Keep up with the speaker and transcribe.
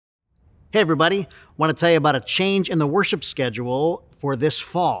Hey everybody, want to tell you about a change in the worship schedule for this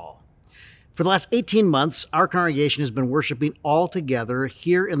fall. For the last 18 months, our congregation has been worshiping all together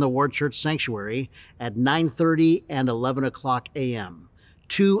here in the Ward Church Sanctuary at 9:30 and 11 o'clock a.m.,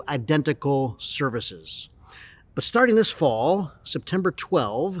 two identical services. But starting this fall, September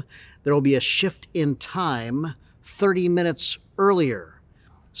 12, there will be a shift in time 30 minutes earlier.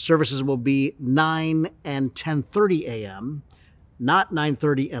 Services will be 9 and 10:30 a.m., not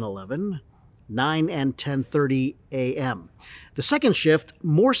 9:30 and 11, 9 and 10:30 a.m. The second shift,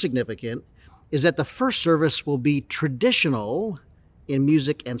 more significant, is that the first service will be traditional in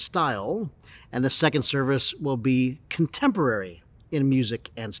music and style, and the second service will be contemporary in music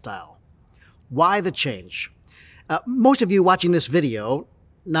and style. Why the change? Most of you watching this video,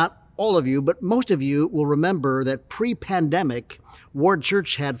 not all of you, but most of you will remember that pre-pandemic, Ward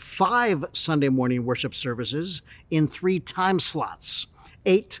Church had 5 Sunday morning worship services in 3 time slots,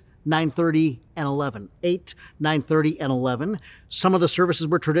 8, 9:30, and 11. 8, 9:30, and 11. Some of the services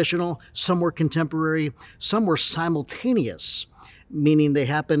were traditional, some were contemporary, some were simultaneous, meaning they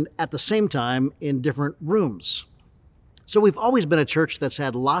happened at the same time in different rooms. So we've always been a church that's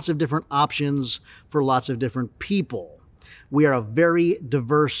had lots of different options for lots of different people. We are a very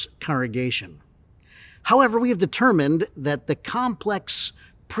diverse congregation. However, we have determined that the complex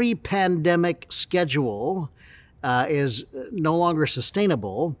pre-pandemic schedule is no longer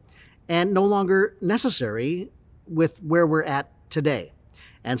sustainable and no longer necessary with where we're at today.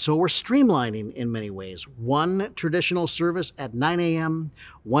 And so we're streamlining in many ways. 1 traditional service at 9 a.m.,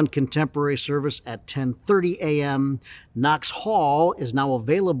 1 contemporary service at 10:30 a.m. Knox Hall is now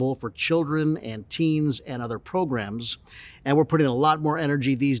available for children and teens and other programs. And we're putting a lot more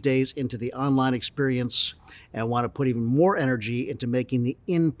energy these days into the online experience and want to put even more energy into making the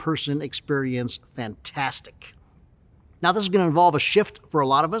in-person experience fantastic. Now, this is going to involve a shift for a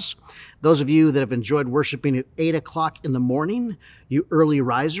lot of us. Those of you that have enjoyed worshiping at 8 o'clock in the morning, you early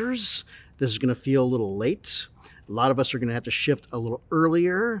risers, this is going to feel a little late. A lot of us are going to have to shift a little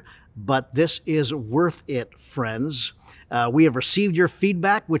earlier, but this is worth it, friends. We have received your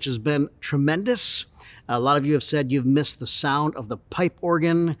feedback, which has been tremendous. A lot of you have said you've missed the sound of the pipe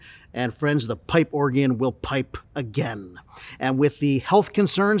organ, and friends, the pipe organ will pipe again. And with the health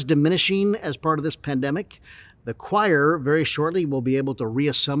concerns diminishing as part of this pandemic, the choir very shortly will be able to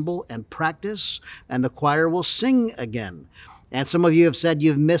reassemble and practice, and the choir will sing again. And some of you have said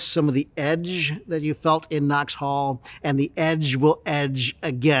you've missed some of the edge that you felt in Knox Hall, and the edge will edge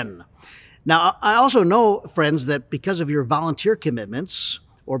again. Now, I also know, friends, that because of your volunteer commitments,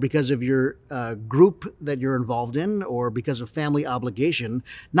 or because of your group that you're involved in, or because of family obligation,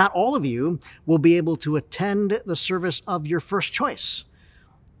 not all of you will be able to attend the service of your first choice.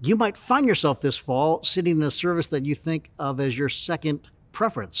 You might find yourself this fall sitting in a service that you think of as your second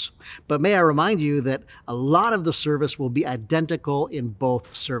preference. But may I remind you that a lot of the service will be identical in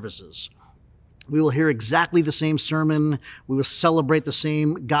both services. We will hear exactly the same sermon. We will celebrate the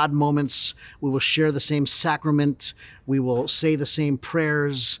same God moments. We will share the same sacrament. We will say the same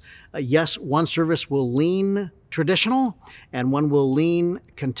prayers. Yes, one service will lean traditional and one will lean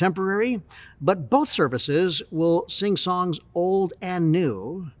contemporary, but both services will sing songs old and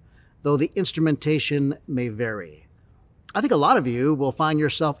new, though the instrumentation may vary. I think a lot of you will find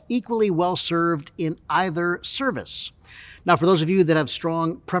yourself equally well served in either service. Now, for those of you that have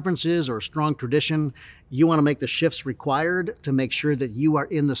strong preferences or strong tradition, you want to make the shifts required to make sure that you are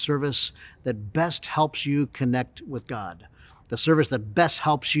in the service that best helps you connect with God, the service that best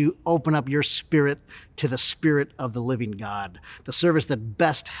helps you open up your spirit to the Spirit of the living God, the service that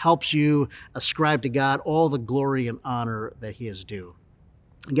best helps you ascribe to God all the glory and honor that He is due.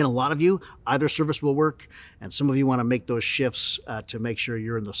 Again, a lot of you, either service will work, and some of you want to make those shifts to make sure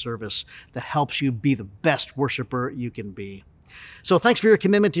you're in the service that helps you be the best worshiper you can be. So thanks for your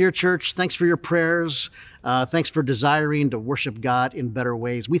commitment to your church. Thanks for your prayers. Thanks for desiring to worship God in better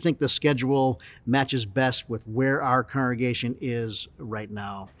ways. We think the schedule matches best with where our congregation is right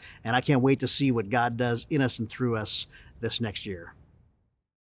now. And I can't wait to see what God does in us and through us this next year.